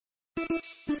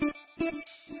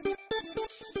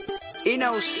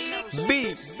Inos B.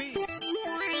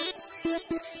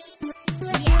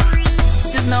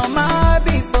 There's no more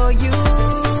before you,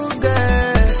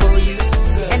 girl.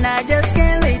 And I just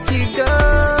can't let you go,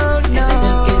 no.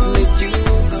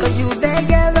 Cause you the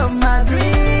girl of my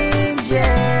dreams,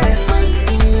 yeah.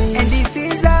 And this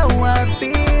is how I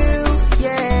feel,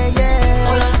 yeah, yeah.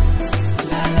 Hola,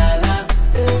 la la la,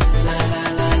 la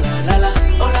la la la la la.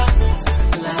 Hola,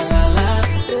 la la la,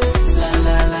 la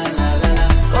la la la la.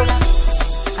 Hola.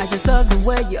 I just love the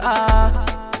way you are.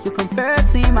 You come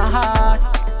first in my heart.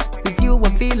 With you I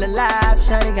feel alive.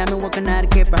 Shawty got me working out to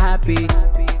keep her happy.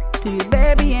 To you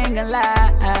baby ain't gonna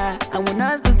lie, I want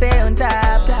us to stay on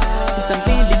top. It's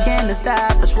something that cannot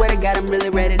stop. I swear to God I'm really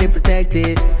ready to protect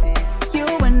it. You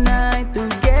and I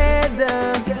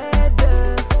together,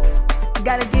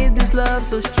 gotta give this love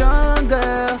so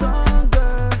stronger.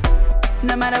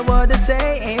 No matter what they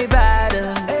say about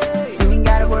us, you ain't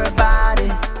gotta worry about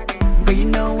it. Girl, you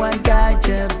know I got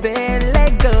you, baby,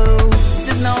 let go.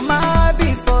 There's no more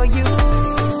before you,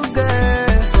 girl.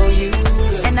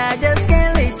 And I just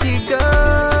can't let you go,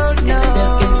 no.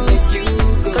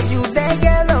 Cause you the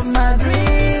girl of my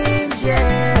dreams,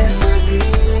 yeah.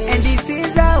 And this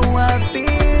is how I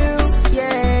feel,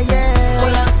 yeah, yeah.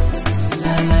 Hola,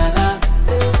 la la la,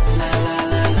 la la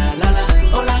la la la.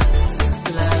 Hola,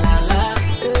 la la la,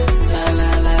 la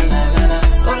la la la la.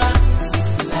 Hola,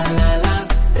 la la la,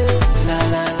 la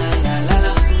la la la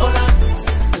la. Hola,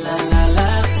 la la la,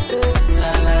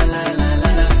 la la la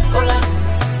la la. Hola.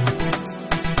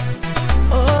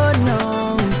 Oh no.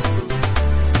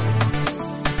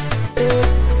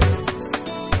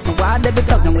 While they be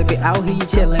talking, we be out here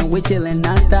chillin', we chillin'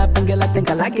 non-stop, and girl, I think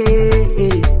I like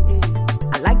it.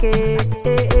 I like it.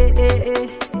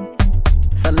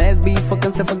 So let's be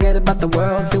focused and forget about the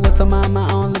world. See what's on my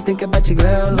mind, only think about you,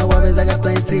 girl. No worries, I got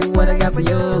plans, see what I got for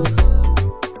you.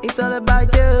 It's all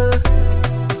about you.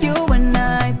 You and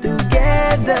I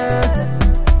together.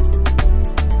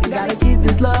 Gotta keep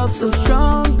this love so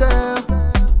strong, girl.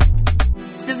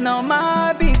 There's no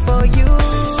more before you,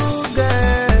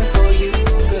 girl.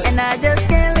 And I just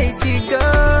can't let you go,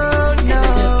 no.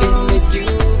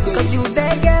 Cause you the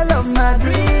girl of my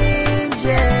dreams,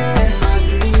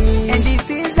 yeah. And this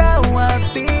is how I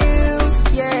feel,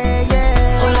 yeah,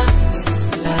 yeah. Hola,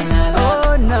 la la la.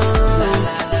 Oh no. La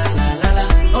la la la la.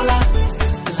 Hola,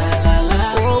 la la la.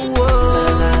 Oh whoa.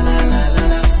 La la la la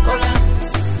la. Hola,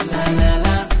 la la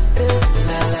la.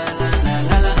 La la la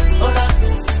la la. Hola,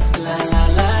 la la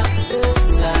la.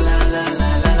 La la la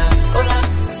la la. Hola.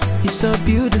 You're so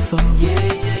beautiful.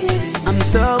 I'm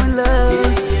so in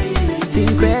love. It's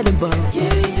incredible.